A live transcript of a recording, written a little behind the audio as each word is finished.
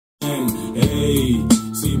Hey,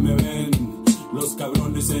 si me ven, los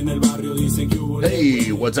cabrones en el barrio dicen que hubo.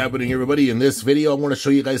 Hey, what's happening, everybody? In this video, I want to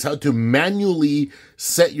show you guys how to manually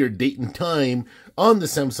set your date and time on the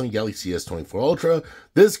Samsung Galaxy S24 Ultra.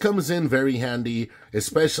 This comes in very handy,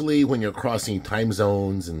 especially when you're crossing time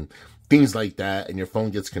zones and things like that, and your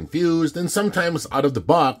phone gets confused. And sometimes out of the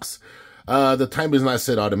box, the time is not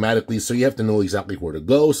set automatically, so you have to know exactly where to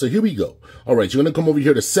go. So here we go. All right, you're going to come over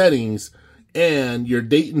here to settings, and your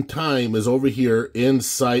date and time is over here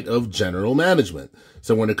inside of general management.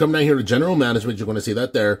 So when you come down here to general management, you're going to see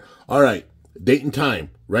that there. All right, date and time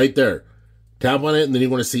right there. Tap on it, and then you're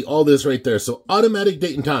going to see all this right there. So automatic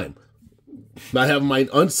date and time. I have mine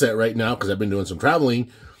unset right now because I've been doing some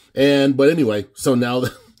traveling. But anyway, so now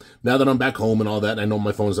that I'm back home and all that, and I know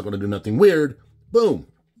my phone's not going to do nothing weird, boom.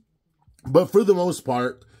 But for the most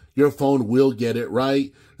part, your phone will get it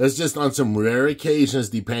right. That's just on some rare occasions,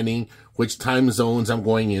 depending which time zones I'm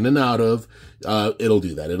going in and out of. It'll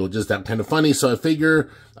do that. It'll just act kind of funny. So I figure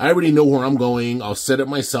I already know where I'm going. I'll set it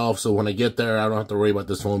myself. So when I get there, I don't have to worry about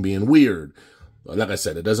this phone being weird. Like I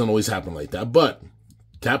said, it doesn't always happen like that. But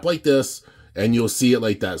tap like this, and you'll see it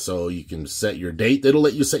like that. So you can set your date. It'll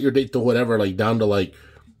let you set your date to whatever, like down to like,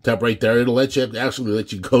 tap right there. It'll actually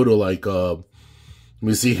let you go to like, let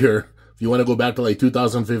me see here. If you want to go back to like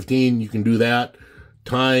 2015, you can do that.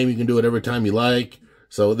 Time, you can do whatever time you like.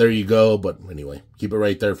 So there you go. But anyway, keep it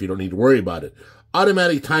right there if you don't need to worry about it.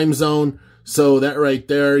 Automatic time zone. So that right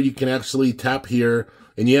there, you can actually tap here,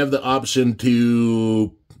 and you have the option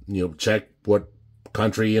to, check what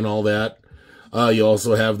country and all that. You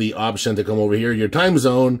also have the option to come over here, your time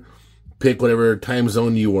zone, pick whatever time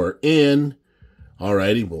zone you are in.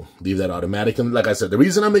 Alrighty, we'll leave that automatic. And like I said, the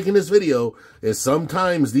reason I'm making this video is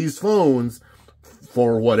sometimes these phones,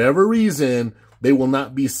 for whatever reason, they will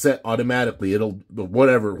not be set automatically. It'll,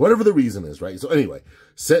 whatever the reason is, right? So anyway,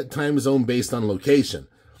 set time zone based on location.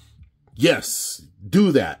 Yes,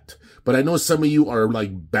 do that. But I know some of you are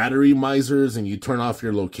like battery misers and you turn off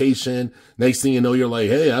your location. Next thing you know, you're like,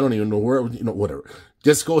 hey, I don't even know where, whatever.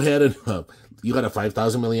 Just go ahead and, you got a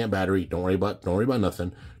 5,000 milliamp battery. Don't worry about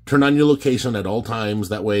nothing. Turn on your location at all times.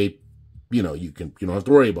 That way, you don't have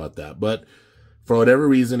to worry about that. But for whatever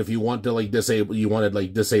reason, if you want to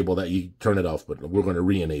disable that, you turn it off, but we're going to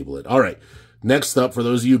re-enable it. All right. Next up, for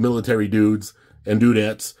those of you military dudes and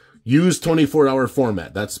dudettes, use 24-hour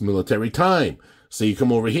format. That's military time. So you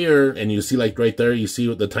come over here and you see right there, you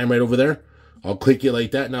see the time right over there. I'll click it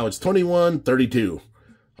like that. Now it's 21:32.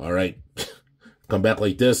 All right. Come back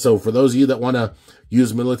like this. So for those of you that want to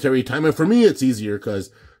use military time, and for me, it's easier because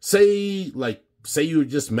say you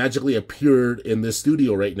just magically appeared in this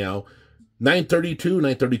studio right now,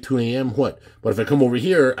 9:32 a.m. What? But if I come over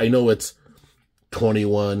here, I know it's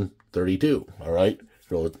 21:32. All right.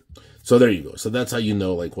 So there you go. So that's how you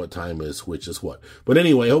know what time is which is what. But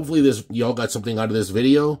anyway, hopefully y'all got something out of this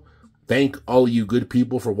video. Thank all you good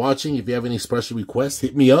people for watching. If you have any special requests,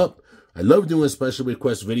 hit me up. I love doing special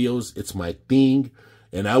request videos. It's my thing,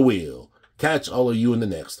 and I will catch all of you in the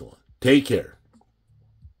next one. Take care.